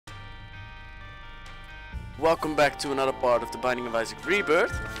Welcome back to another part of the Binding of Isaac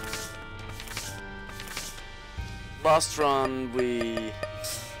Rebirth. Last run we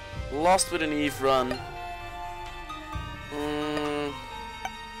lost with an Eve run.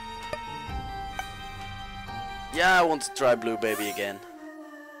 Yeah, I want to try Blue Baby again.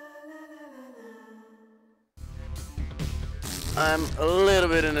 I'm a little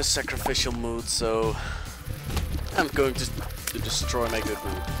bit in a sacrificial mood, so I'm going to destroy my good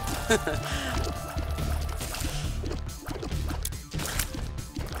mood.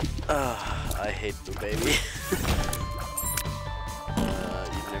 I hate Blue Baby.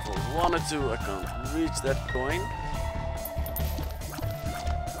 Even if I wanted to, I can't reach that coin.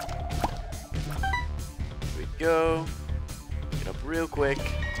 Here we go. Get up real quick.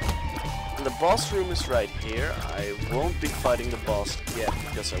 And the boss room is right here. I won't be fighting the boss yet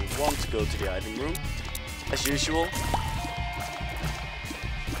because I want to go to the item room, as usual.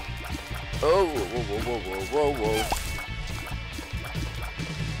 Oh, whoa, whoa, whoa, whoa, whoa, whoa.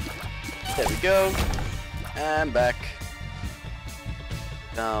 There we go. And back.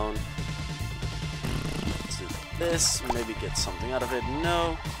 Down. Let's do this. Maybe get something out of it.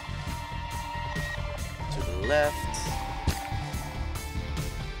 No. To the left.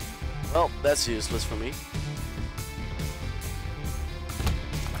 Well, that's useless for me.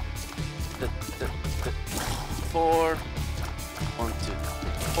 4. 1, 2,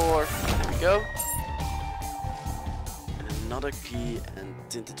 4. There we go. Another key and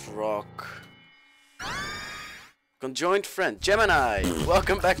tinted rock. Conjoined friend Gemini,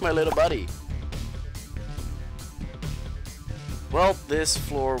 welcome back, my little buddy. Well, this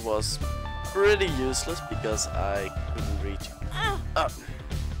floor was pretty useless because I couldn't reach it.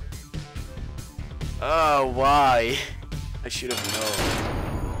 Oh, why? I should have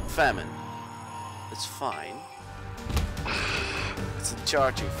known. Famine. It's fine. It's a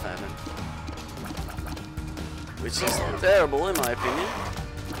charging famine, which is terrible in my opinion.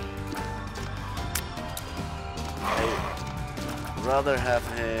 I'd rather have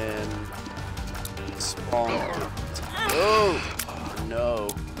him spawn. Oh no!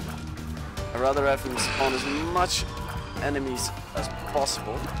 I'd rather have him spawn as much enemies as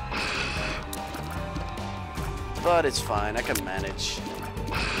possible. But it's fine, I can manage.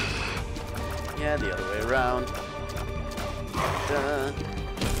 Yeah, the other way around.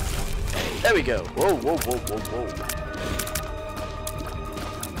 There we go. Whoa, whoa, whoa, whoa, whoa.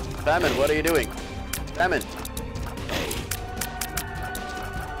 Famine, what are you doing? Famine.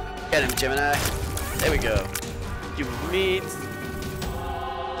 Get him, Gemini. There we go. You meet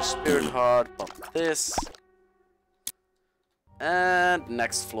the spirit heart. Pop this. And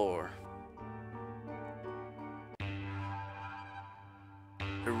next floor.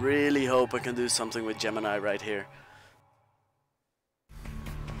 I really hope I can do something with Gemini right here.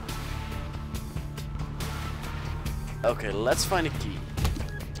 Okay, let's find a key.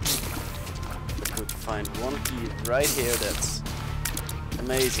 I could find one key right here that's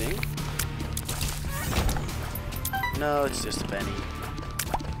amazing. No, it's just a penny.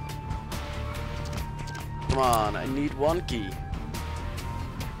 Come on, I need one key.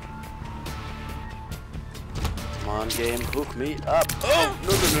 Come on, game, hook me up. Oh!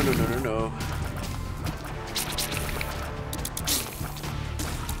 No, no, no, no, no, no, no.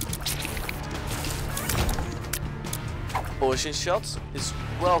 Poison shots is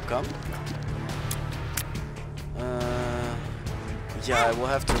welcome. Yeah, I will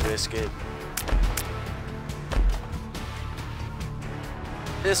have to risk it.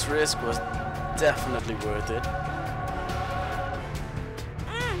 This risk was definitely worth it.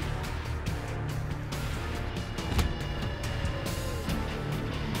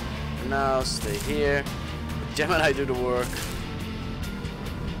 Now stay here. Gemini do the work.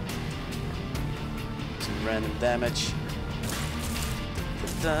 Some random damage.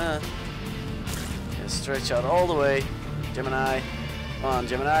 Yeah, stretch out all the way. Gemini. Come on,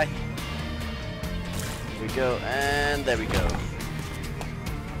 Gemini. Here we go, and there we go.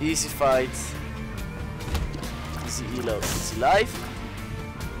 Easy fight. Easy elo, easy life.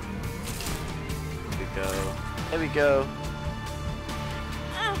 Here we go. There we go.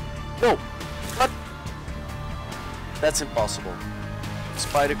 No! What? That's impossible. The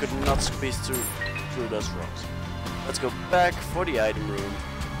spider could not squeeze through those rocks. Let's go back for the item room.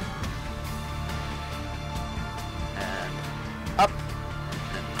 And up.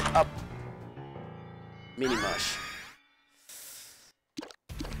 And up. Mini mush.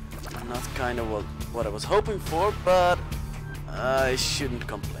 Not kind of what I was hoping for, but I shouldn't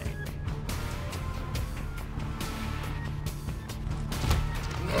complain.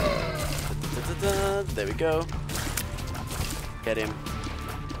 There we go. Get him.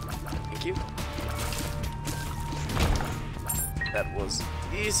 Thank you. That was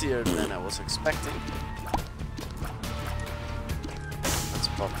easier than I was expecting. Let's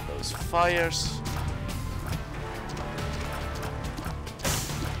pop those fires.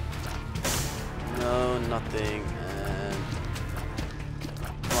 No, nothing, and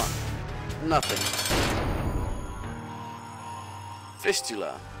come on, nothing.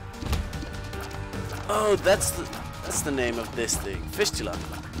 Fistula. Oh, that's the name of this thing. Fistula.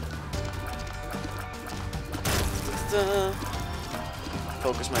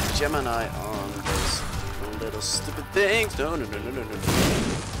 Focus my Gemini on those little stupid things. No.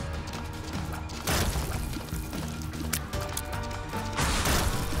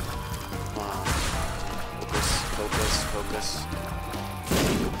 Focus.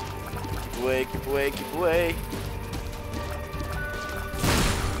 Keep away.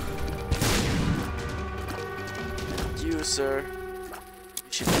 And you, sir,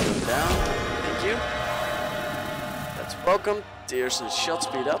 you should go down. Thank you. That's welcome. Tears and shot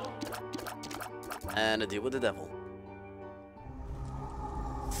speed up. And a deal with the devil.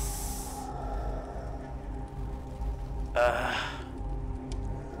 I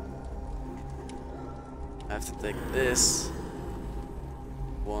have to take this.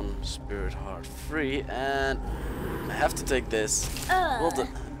 One spirit heart free, and I have to take this.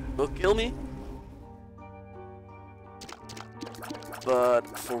 Will kill me. But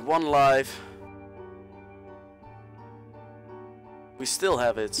for one life, we still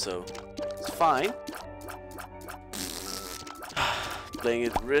have it, so it's fine. Playing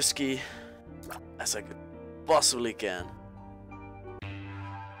it risky as I could possibly can.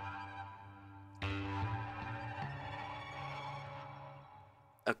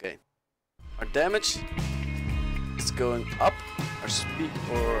 Okay, our damage is going up, our speed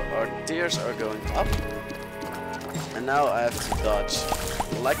or our tears are going up, and now I have to dodge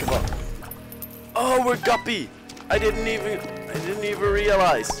like a bug. Oh, we're guppy! I didn't even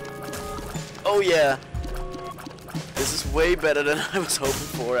realize. Oh yeah, this is way better than I was hoping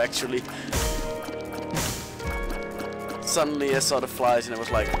for, actually. Suddenly I saw the flies and I was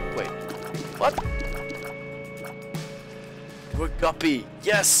like, wait, what? We're guppy,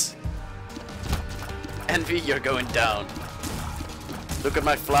 yes! Envy, you're going down. Look at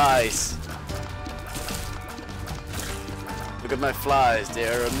my flies. Look at my flies,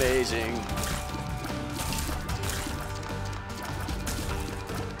 they're amazing.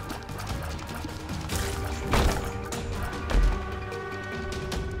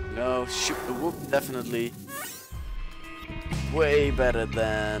 No, shoot the whoop, definitely. Way better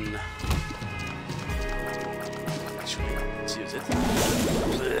than... Actually, let's use it.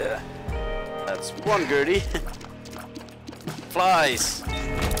 That's one Gertie. Flies!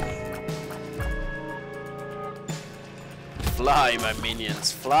 Fly, my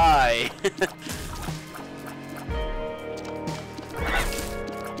minions, fly!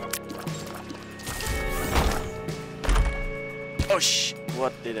 Oh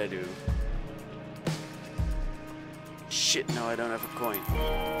what did I do? Shit, no, I don't have a coin.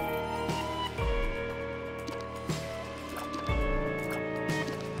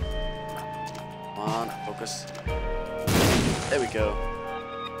 Come on, focus. There we go.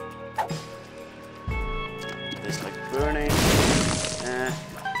 This like burning.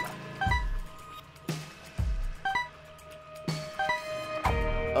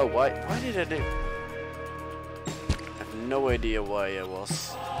 Oh, why did I do? I have no idea why I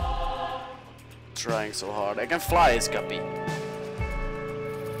was trying so hard. I can fly as Guppy.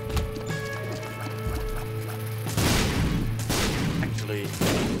 Actually,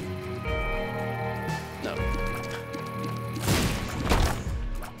 no.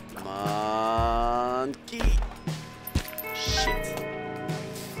 Come on, key. Shit.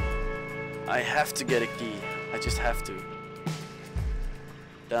 I have to get a key. I just have to.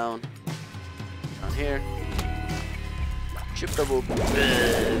 Down. Down here. Chip double.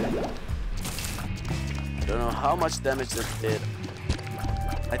 Don't know how much damage that did.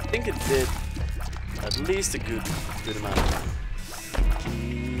 I think it did at least a good amount.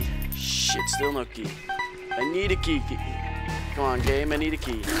 Key. Shit, still no key. I need a key. Come on, game, I need a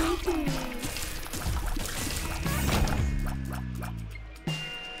key.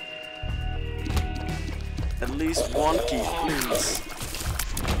 At least one key, please.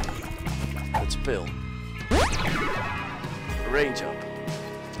 Let's pill. Range up.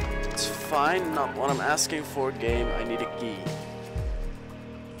 It's fine, not what I'm asking for, game. I need a key.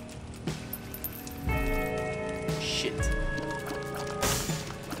 Shit.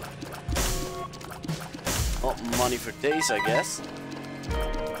 Oh, money for days, I guess.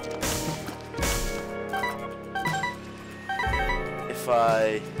 If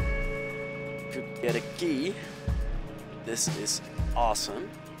I could get a key. This is awesome.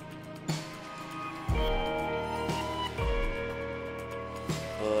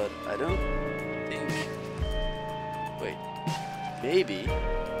 But I don't think... Wait. Maybe...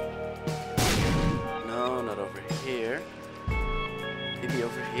 No, not over here. Maybe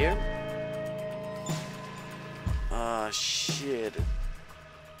over here? Ah, shit.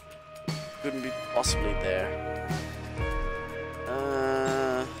 Couldn't be possibly there.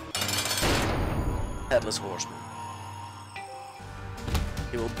 Headless Horseman.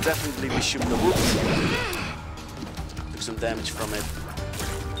 He will definitely be shooting the whoops. Took some damage from it.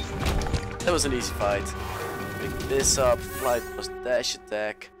 That was an easy fight. Pick this up, flight plus dash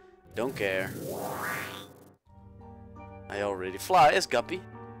attack. Don't care. I already fly as Guppy.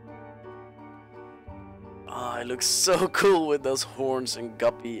 Ah, it looks so cool with those horns and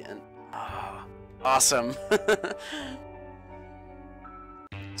Guppy and awesome.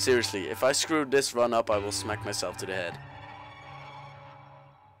 Seriously, if I screw this run up, I will smack myself to the head.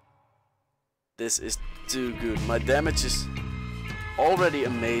 This is too good. My damage is already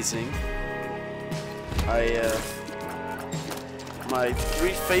amazing. My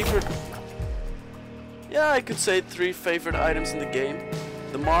three favorite... Yeah, I could say three favorite items in the game.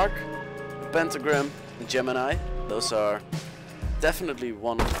 The Mark, the Pentagram, and Gemini. Those are definitely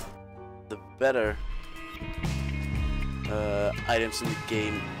one of the better items in the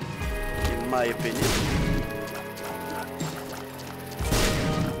game, in my opinion.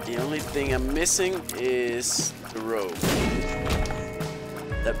 The only thing I'm missing is the robe.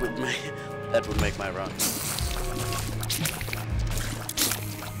 That would make my run.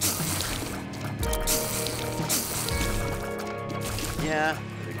 Yeah,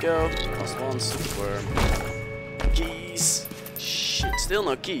 there we go. Lost one super worm. Keys. Shit, still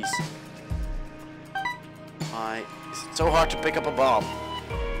no keys. Why is it so hard to pick up a bomb?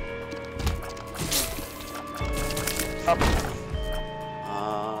 Up.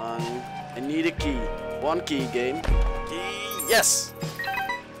 I need a key. One key, game. Key. Yes.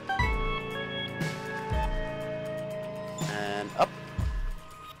 And up.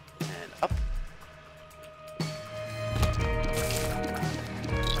 And up.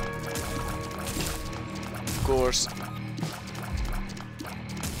 Of course,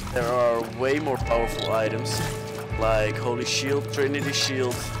 there are way more powerful items, like Holy Shield, Trinity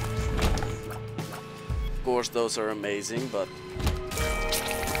Shield. Of course, those are amazing, but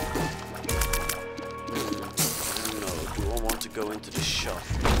I don't know. Do I want to go into the shop?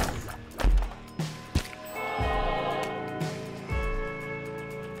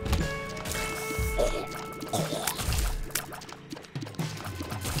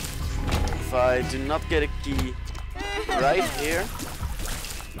 If I do not get a key right here,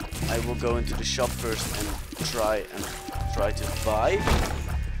 I will go into the shop first and try to buy a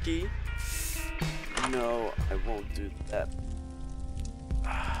key. No, I won't do that.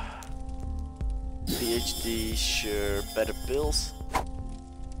 PhD, sure, better pills.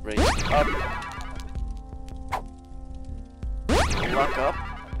 Range up. Lock up.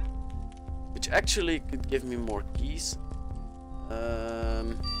 Which actually could give me more keys.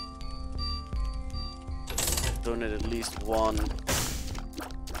 Donate at least one.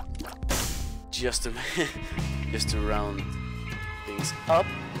 Just to just to round things up.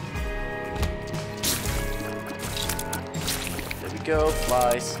 There we go,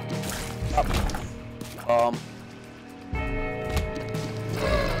 flies. Up. Come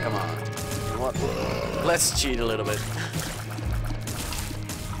on. You know what? Let's cheat a little bit.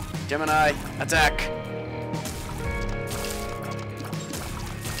 Gemini, attack!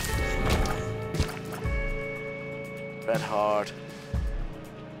 Red hard.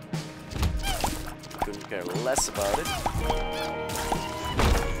 Couldn't care less about it.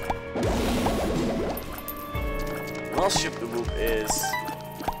 Ship the Whoop is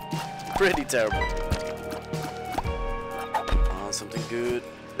pretty terrible. Something good.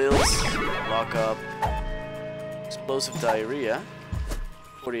 Bills, lock up, explosive diarrhea,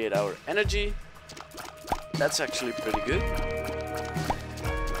 48-hour energy. That's actually pretty good.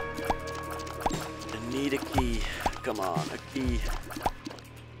 I need a key. Come on, a key.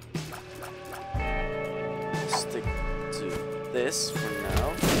 Stick to this for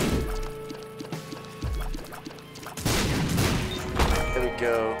now. There we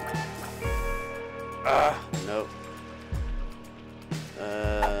go. No.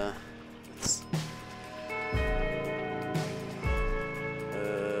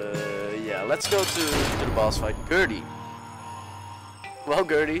 Yeah, let's go to the boss fight. Gertie. Well,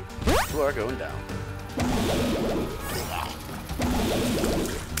 Gertie, you are going down.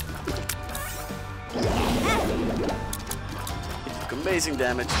 It took amazing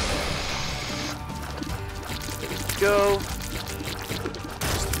damage. go.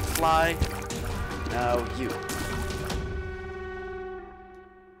 Just fly. Now you.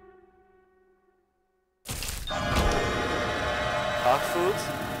 Dog food.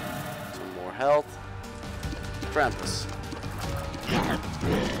 Some more health. Krampus.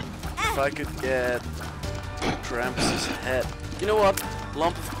 If I could get Krampus's head. You know what?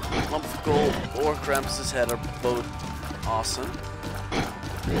 Lump of gold or Krampus's head are both awesome.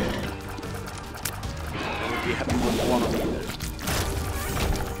 I would be happy with one of either.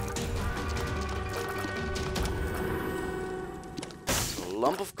 So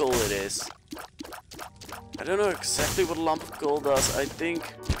lump of gold it is. I don't know exactly what lump of gold does. I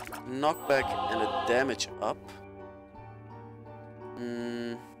think knockback and a damage up.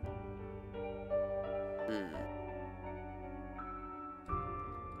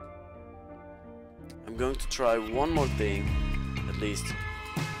 I'm going to try one more thing, at least.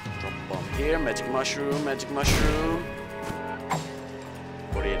 Drop a bomb here, magic mushroom, magic mushroom.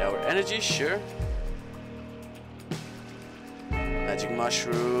 48-hour energy, sure. Magic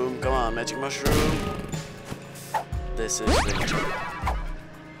mushroom, come on, magic mushroom. This is victory.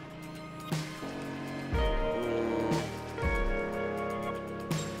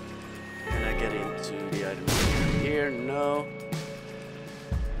 Can I get into the item here? No.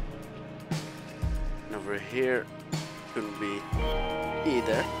 And over here couldn't be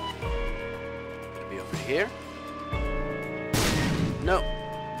either. Could be over here. No.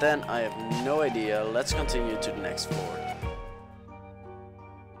 Then I have no idea. Let's continue to the next floor.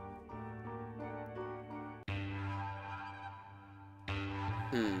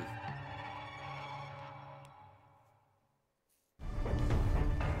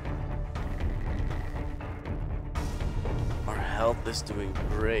 Our health is doing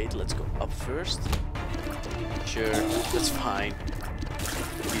great. Let's go up first. Sure, that's fine.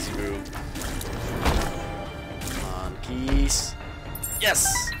 Easy room. Come on, keys. Yes!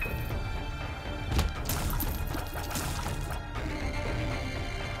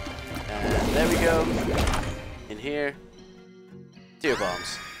 And there we go. In here. Tear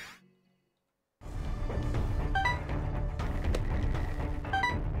bombs.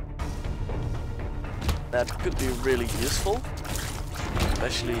 That could be really useful.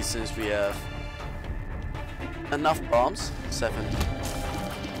 Especially since we have enough bombs. 7.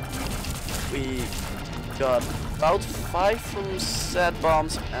 We got about 5 from sad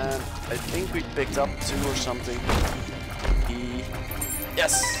bombs, and I think we picked up 2 or something.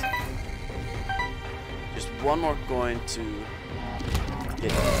 Yes! Just one more coin to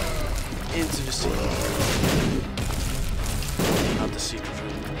get into the secret room. Not the secret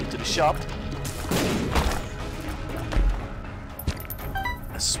room, into the shop.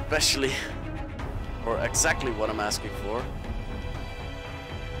 Especially, or exactly what I'm asking for.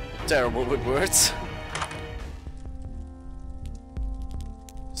 Terrible with words.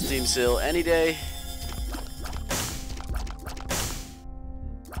 Steam sale any day.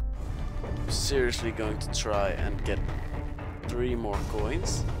 Seriously going to try and get 3 more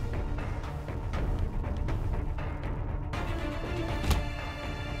coins.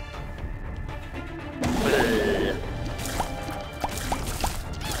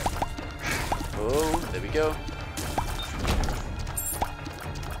 Oh, there we go.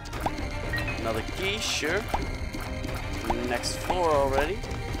 Another key, sure. Next floor already.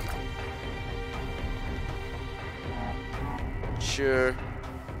 Sure.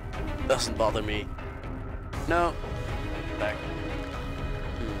 Doesn't bother me. No. Back.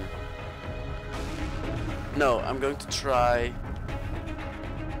 No, I'm going to try.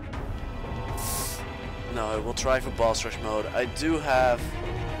 No, I will try for boss rush mode. I do have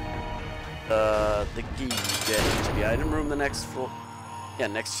the key to get into the item room. The next floor. Yeah,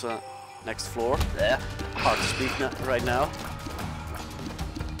 next floor. Yeah, hard to speak right now.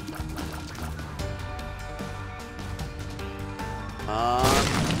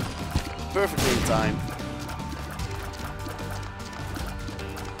 Perfectly in time.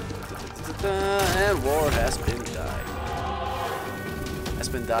 And war has been died. Has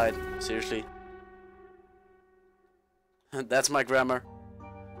been died. Seriously. That's my grammar.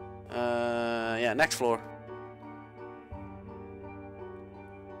 Yeah, next floor.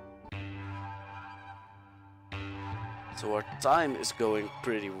 So our time is going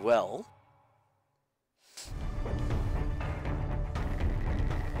pretty well.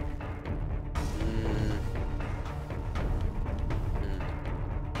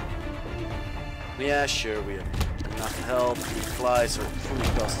 Yeah, sure, we have enough health. We fly, so it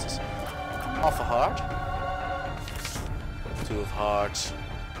fully costs us half a heart. 2 of hearts.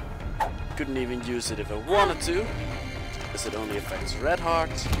 Couldn't even use it if I wanted to, because it only affects red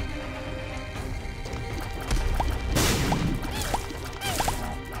hearts.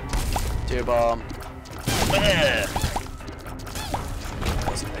 Tear bomb. Yeah.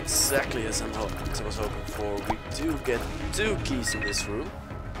 Wasn't exactly as I was hoping for. We do get 2 keys in this room.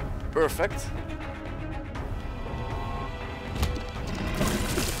 Perfect.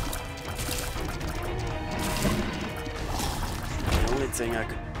 The only thing I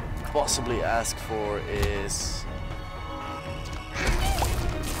could possibly ask for is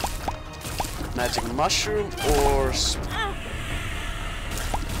magic mushroom or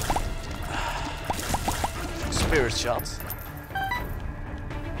spirit shots.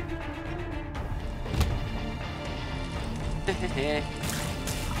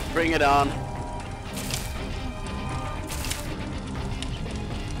 Bring it on.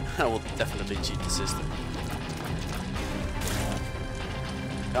 I will definitely cheat the system.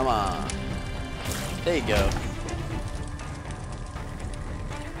 Come on. There you go.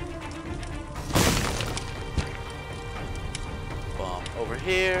 Bomb over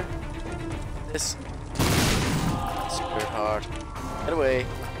here. This. Super hard. Get away.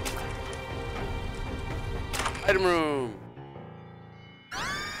 Item room.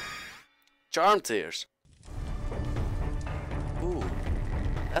 Charm tears. Ooh,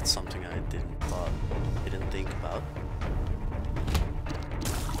 that's something I didn't think about.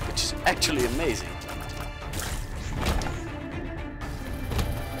 Which is actually amazing.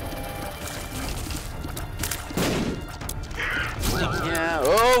 Yeah.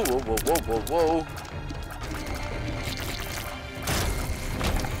 Oh, whoa, whoa, whoa, whoa, whoa.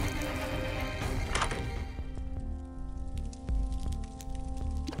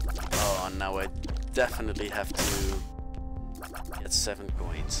 Now I definitely have to get 7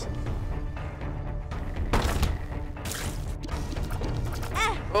 coins.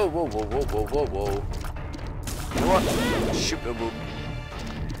 Oh, whoa, whoa, whoa, whoa, whoa, whoa. You know what? Shoot the whoop.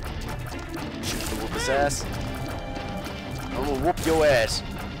 Shoot the whoop his ass. I'm gonna whoop your ass.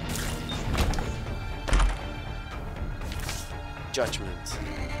 Judgment.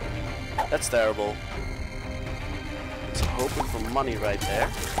 That's terrible. It's hoping for money right there.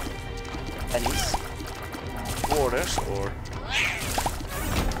 Pennies, quarters, or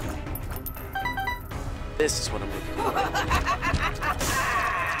this is what I'm looking for.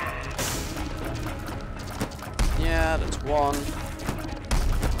 Yeah, that's 1, 2,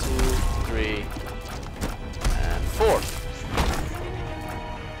 3, and 4.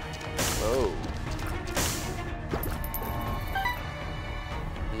 Oh.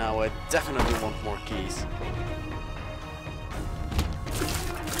 Now I definitely want more keys.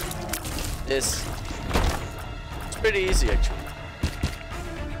 It's pretty easy actually.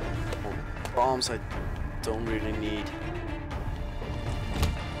 Bombs I don't really need.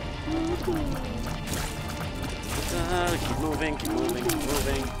 Keep moving, keep moving, keep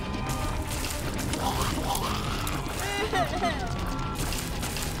moving.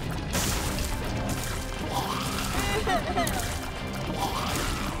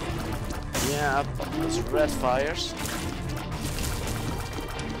 Yeah, those red fires.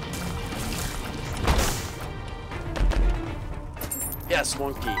 Yes,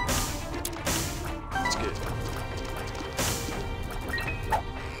 1 key. That's good.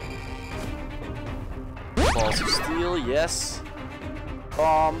 Balls of steel, yes.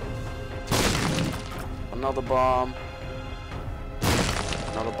 Bomb. Another bomb.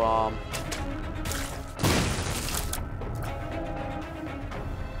 Another bomb.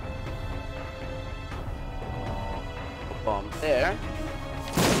 A bomb there.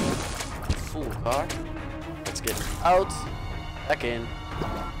 Full card. Let's get out. Back in.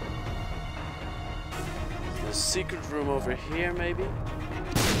 There's a secret room over here, maybe?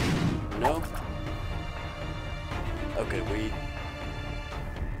 No? Okay, we...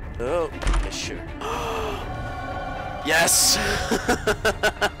 Oh, yeah, sure. Yes!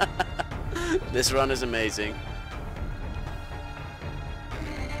 This run is amazing.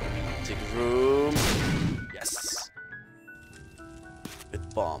 Secret room. Yes!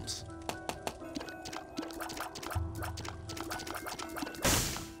 With bombs.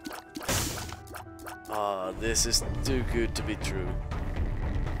 Ah, this is too good to be true.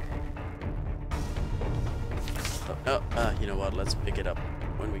 You know what? Let's pick it up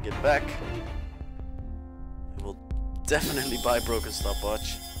when we get back. We'll definitely buy broken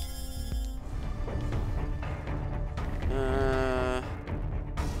stopwatch.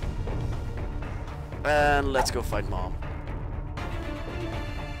 And let's go fight Mom.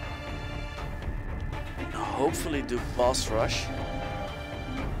 Hopefully do boss rush.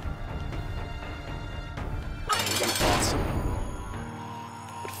 Awesome.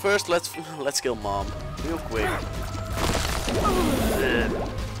 But first, let's kill Mom real quick.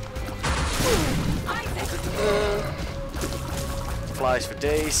 Flies for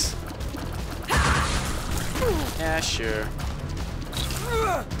days. Yeah, sure.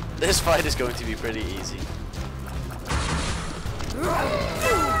 This fight is going to be pretty easy. On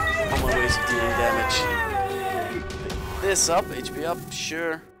my ways of dealing damage. Pick this up, HP up,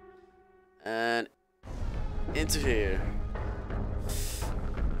 sure. And into here.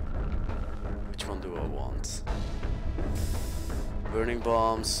 Which one do I want? Burning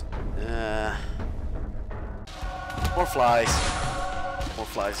bombs. More flies. More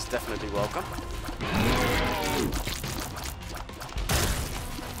flies is definitely welcome.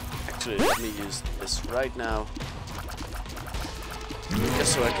 Actually, let me use this right now.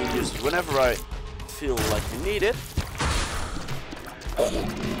 Just so I can use it whenever I feel like we need it.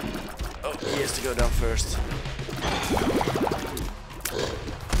 Oh, he has to go down first.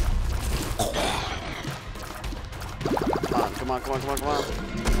 Come on, come on, come on, come on.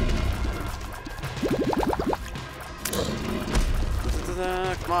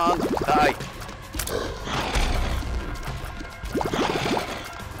 Come on, die.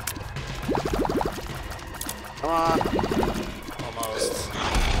 Come on. Almost.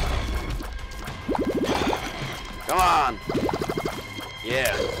 Come on.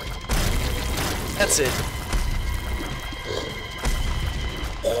 Yeah. That's it.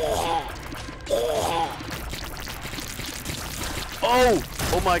 Oh!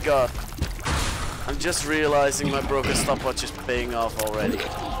 Oh my god. I'm just realizing my broken stopwatch is paying off already.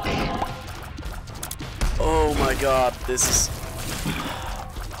 Oh my god, this is...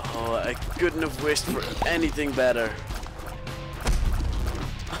 Oh, I couldn't have wished for anything better.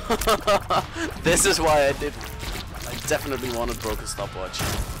 This is why I definitely wanted broken stopwatch.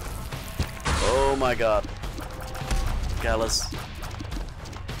 Oh my god. Gallus.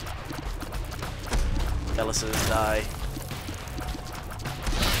 Gallus is die.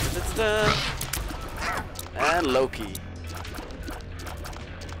 And Loki.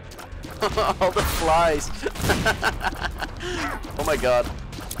 All the flies. Oh my god.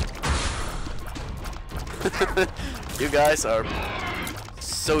 You guys are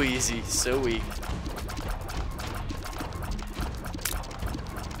so easy, so weak.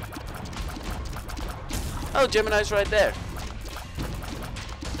 Oh, Gemini's right there.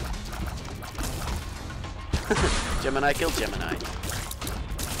 Gemini killed Gemini.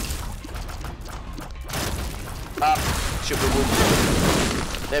 Up, shoot the whoop.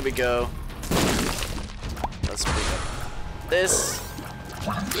 There we go. Let's pick up this.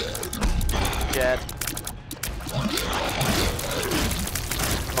 Jet.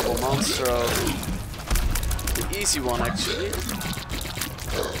 Double Monstro. The easy one actually.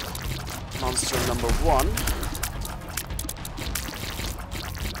 Monster number 1.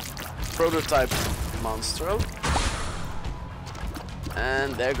 Prototype Monstro.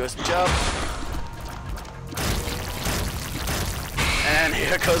 And there goes the job. And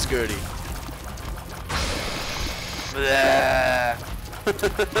here goes Gertie.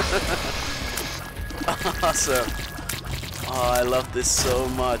 Awesome. Oh, I love this so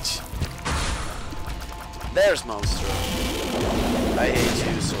much. There's Monstro. I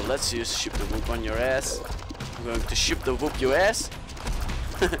hate you, so let's use shoot the whoop on your ass. I'm going to shoot the whoop your ass.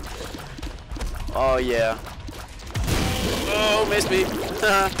 Oh yeah. Oh, missed me.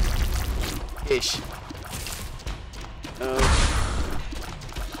 Ish.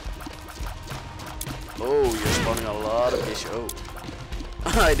 Oh, you're spawning a lot of ish. Oh.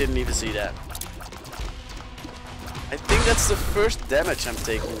 I didn't even see that. I think that's the first damage I'm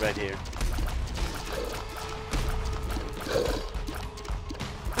taking right here.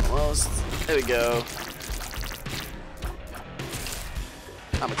 Almost. There we go.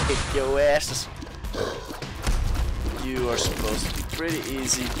 I'ma kick your asses. You are supposed to be pretty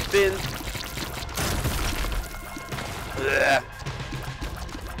easy. Pin. Ugh.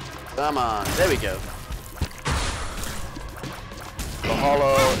 Come on. There we go. The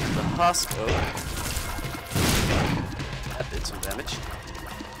hollow, the husk. Oh. That did some damage.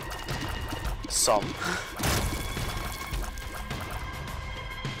 Some.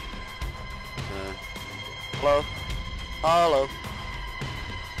 Hello? Hello?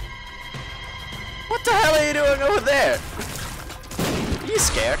 What the hell are you doing over there? Are you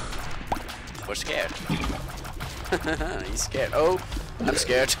scared? We're scared. He's scared. Oh, I'm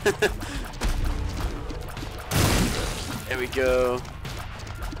scared. There we go.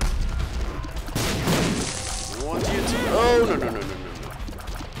 I want you to... Oh, no, no, no, no, no, no.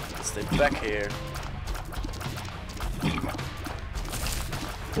 Stay back here.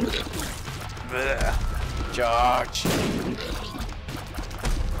 Blech. Charge.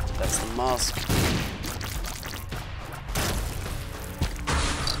 That's the mask.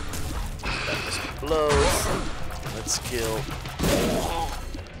 That explodes. Let's kill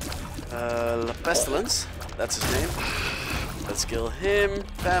the pestilence. That's his name. Let's kill him.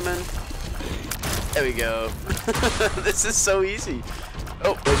 Famine. There we go. This is so easy.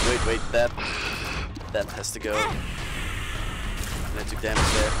 Oh, wait. That has to go. And I took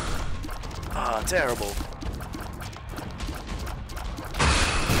damage there. Ah, terrible.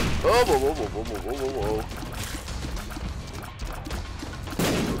 Oh, whoa.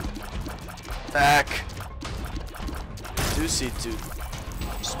 Back. Do see two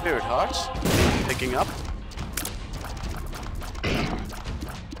spirit hearts picking up.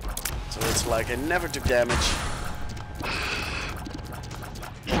 So it's like I never took damage.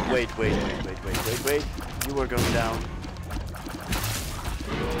 Wait. You were going down.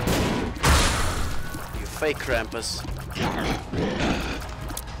 You fake Krampus.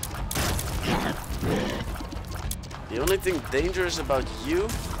 The only thing dangerous about you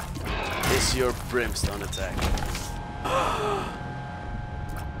is your brimstone attack.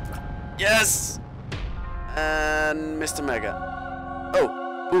 Yes! And Mr. Mega.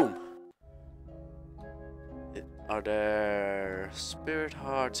 Oh, boom. Are there spirit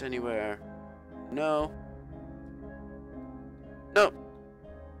hearts anywhere? No. No.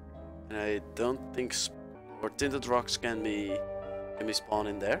 And I don't think or tinted rocks can be spawned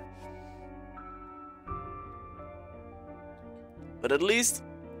in there. But at least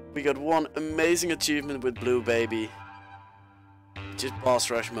we got one amazing achievement with Blue Baby, which is boss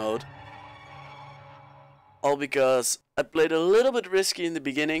rush mode. All because I played a little bit risky in the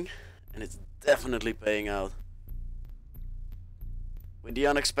beginning, and it's definitely paying out. With the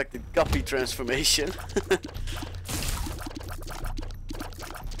unexpected guppy transformation.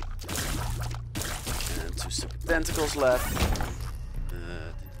 And 2 super tentacles left.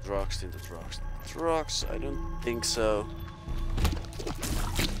 Tinted rocks. I don't think so.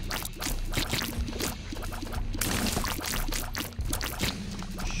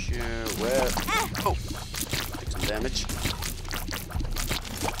 Sure, where? Oh! Take some damage.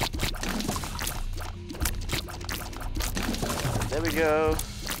 There we go.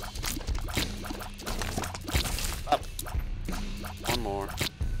 Up. One more.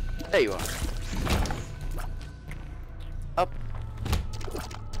 There you are. Up.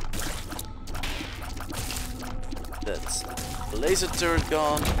 That's the laser turret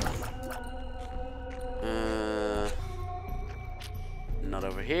gone. Not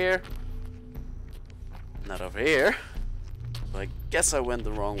over here. Not over here. So I guess I went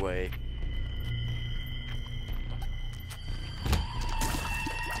the wrong way.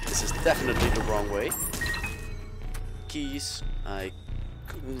 This is definitely the wrong way. Keys I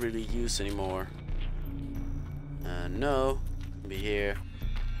couldn't really use anymore. No, be here.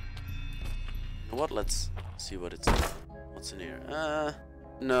 You know what? Let's see what's in here.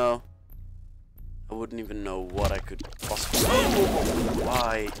 No. I wouldn't even know what I could possibly.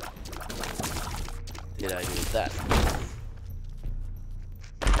 Why did I do that?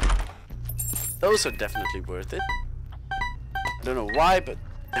 Those are definitely worth it. I don't know why, but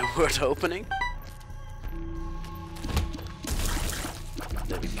they're worth opening.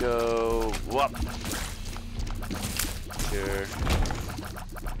 There we go. Whoop. Sure.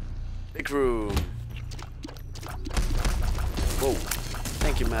 Big room. Whoa.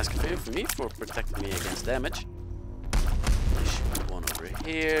 Thank you, Mask of Infamy, for protecting me against damage. There should be one over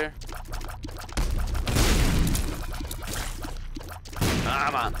here.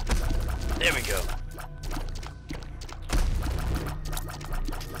 Come on. There we go.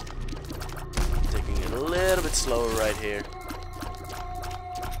 Taking it a little bit slower right here.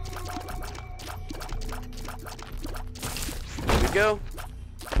 There we go.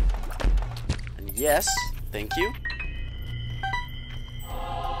 And yes, thank you.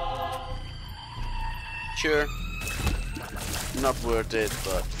 Sure. Not worth it,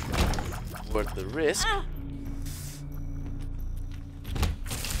 but worth the risk.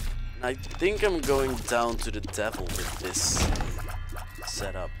 I think I'm going down to the devil with this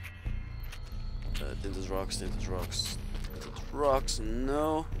setup. Tinted rocks.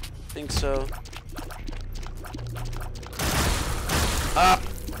 No, I think so. Ah!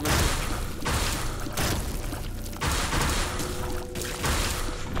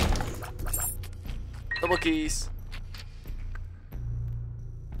 Double keys.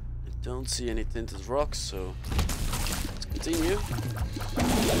 I don't see any tinted rocks, so let's continue.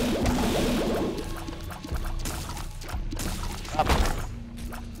 Up.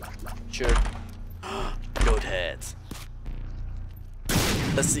 Sure. Goat heads.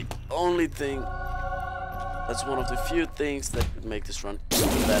 That's the only thing. That's one of the few things that could make this run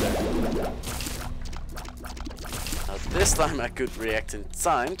better. Now this time I could react in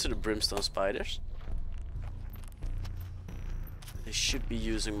time to the brimstone spiders. I should be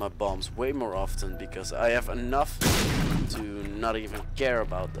using my bombs way more often because I have enough to not even care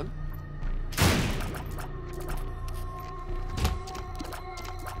about them.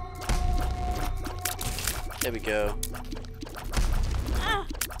 There we go.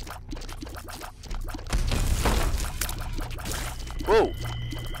 Whoa!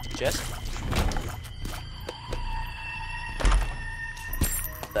 Chest.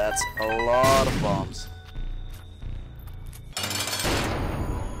 That's a lot of bombs.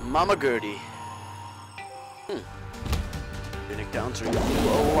 Mama Gertie. Been encountering you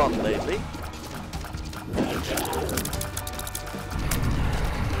a lot lately.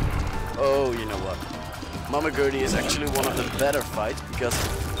 Oh, you know what? Mama Gertie is actually one of the better fights because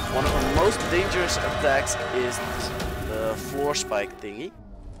one of her most dangerous attacks is the floor spike thingy.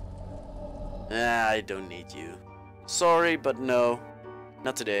 Ah, I don't need you. Sorry, but no.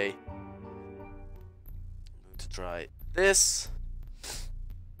 Not today. I'm going to try this.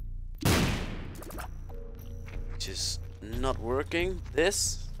 Which is not working.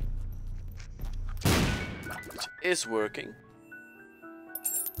 This. Which is working.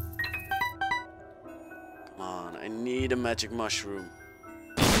 Come on, I need a magic mushroom.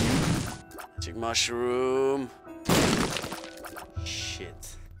 Magic mushroom.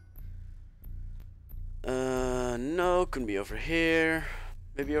 Shit. No, couldn't be over here.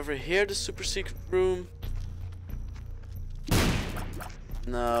 Maybe over here, the super secret room.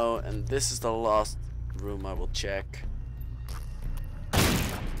 No, and this is the last room I will check.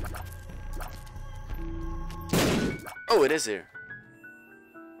 Oh, it is here.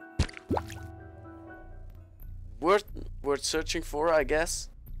 Worth searching for, I guess.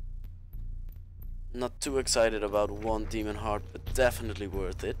 Not too excited about one demon heart, but definitely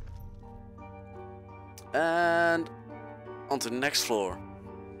worth it. And on to the next floor.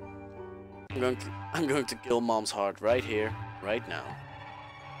 I'm going to kill Mom's heart right here, right now.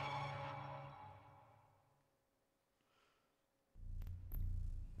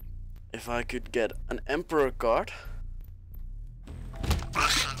 If I could get an Emperor card,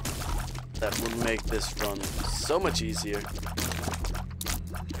 that would make this run so much easier.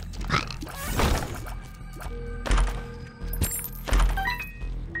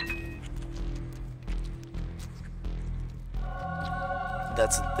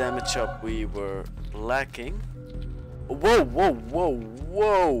 That's a damage up we were lacking. Whoa, whoa, whoa,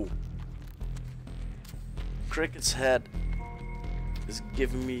 whoa! Cricket's head is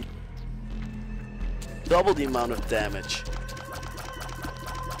giving me double the amount of damage.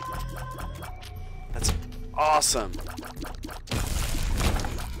 That's awesome.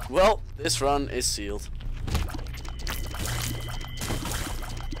 Well, this run is sealed.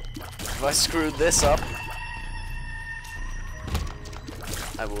 If I screwed this up,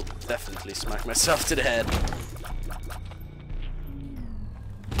 I will definitely smack myself to the head.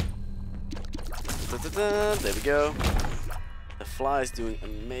 There we go. The fly is doing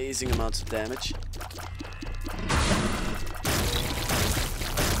amazing amounts of damage.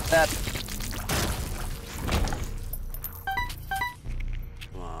 That.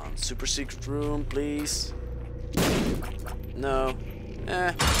 Come on, super secret room, please. No.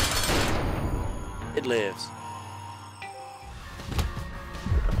 It lives.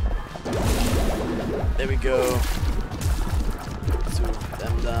 There we go. 2 of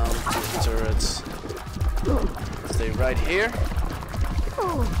them down, 2 of the turrets. Stay right here.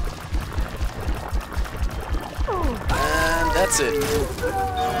 And that's it.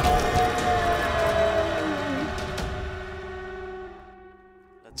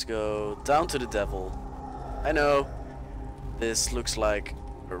 Let's go down to the devil. I know this looks like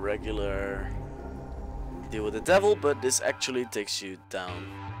a regular deal with the devil, but this actually takes you down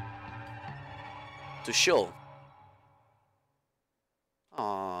to Sheol.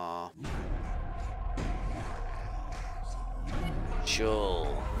 Aww. Sheol.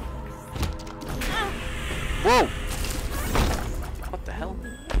 Whoa! What the hell?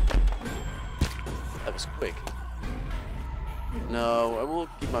 That was quick. No, I will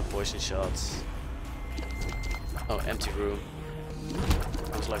keep my poison shots. Oh, empty room.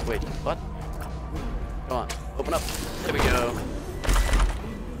 I was like, wait, what? Come on, open up. There we go.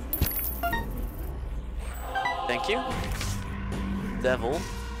 Thank you. Devil.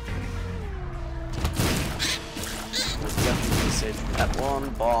 We'll definitely save that one.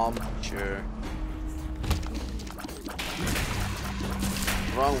 Bomb. Sure.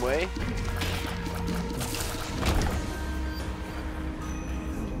 Wrong way.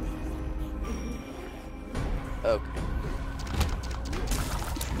 Okay.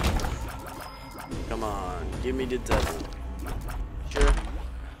 Come on, give me the devil. Sure.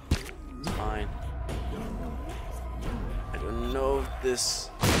 It's fine. I don't know if this...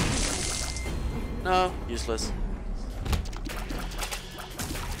 No, useless.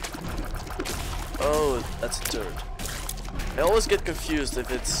 Oh, that's a turret. I always get confused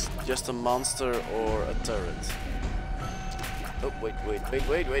if it's just a monster or a turret. Oh, wait.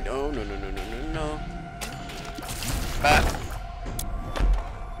 Oh, no. Ah!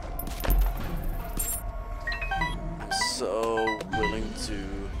 I'm so willing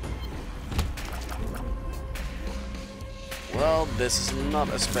to... Well, this is not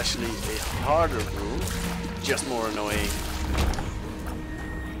especially a harder room, just more annoying.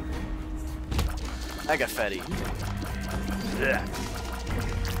 I got fatty. Yeah.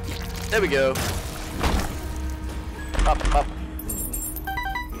 There we go. Up.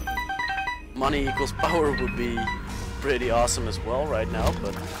 Money equals power would be pretty awesome as well right now,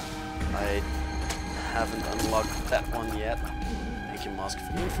 but I haven't unlocked that one yet. Thank you, Mask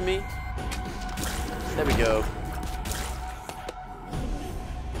for Infamy. There we go.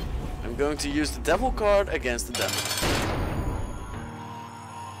 I'm going to use the devil card against the devil.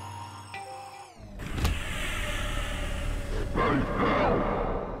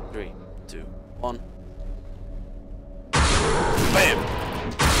 3, 2, 1. Bam!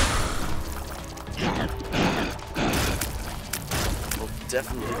 We'll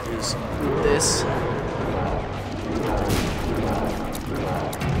definitely use this.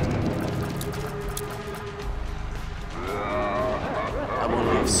 I will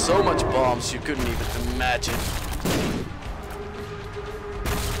leave so much bombs you couldn't even imagine.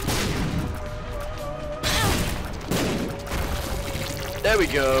 There we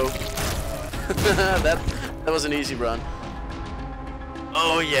go. that was an easy run.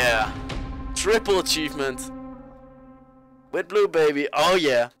 Oh yeah. Triple achievement. With Blue Baby. Oh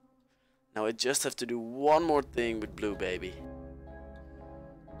yeah. Now I just have to do one more thing with Blue Baby.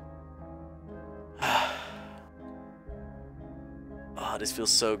 Oh, this feels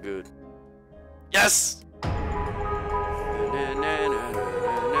so good. Yes!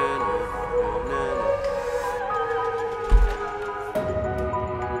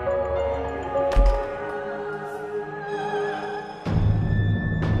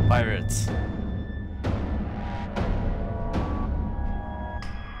 Pirates.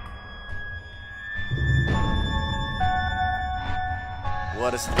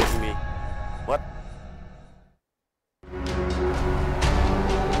 What is it giving me? What?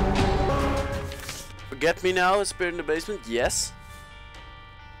 Forget Me Now, a spirit in the basement? Yes.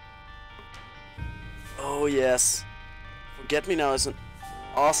 Oh yes. Forget Me Now is an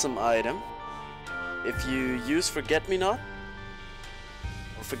awesome item. If you use Forget Me Not,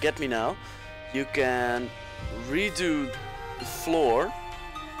 or Forget Me Now, you can redo the floor,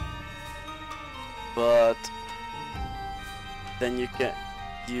 but then you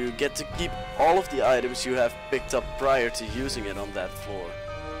get to keep all of the items you have picked up prior to using it on that floor.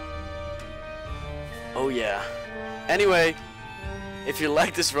 Oh yeah. Anyway, if you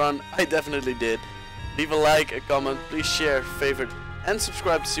like this run, I definitely did. Leave a like, a comment, please share, favorite, and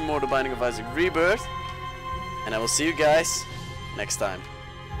subscribe to see more of The Binding of Isaac Rebirth. And I will see you guys next time.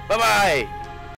 Bye bye!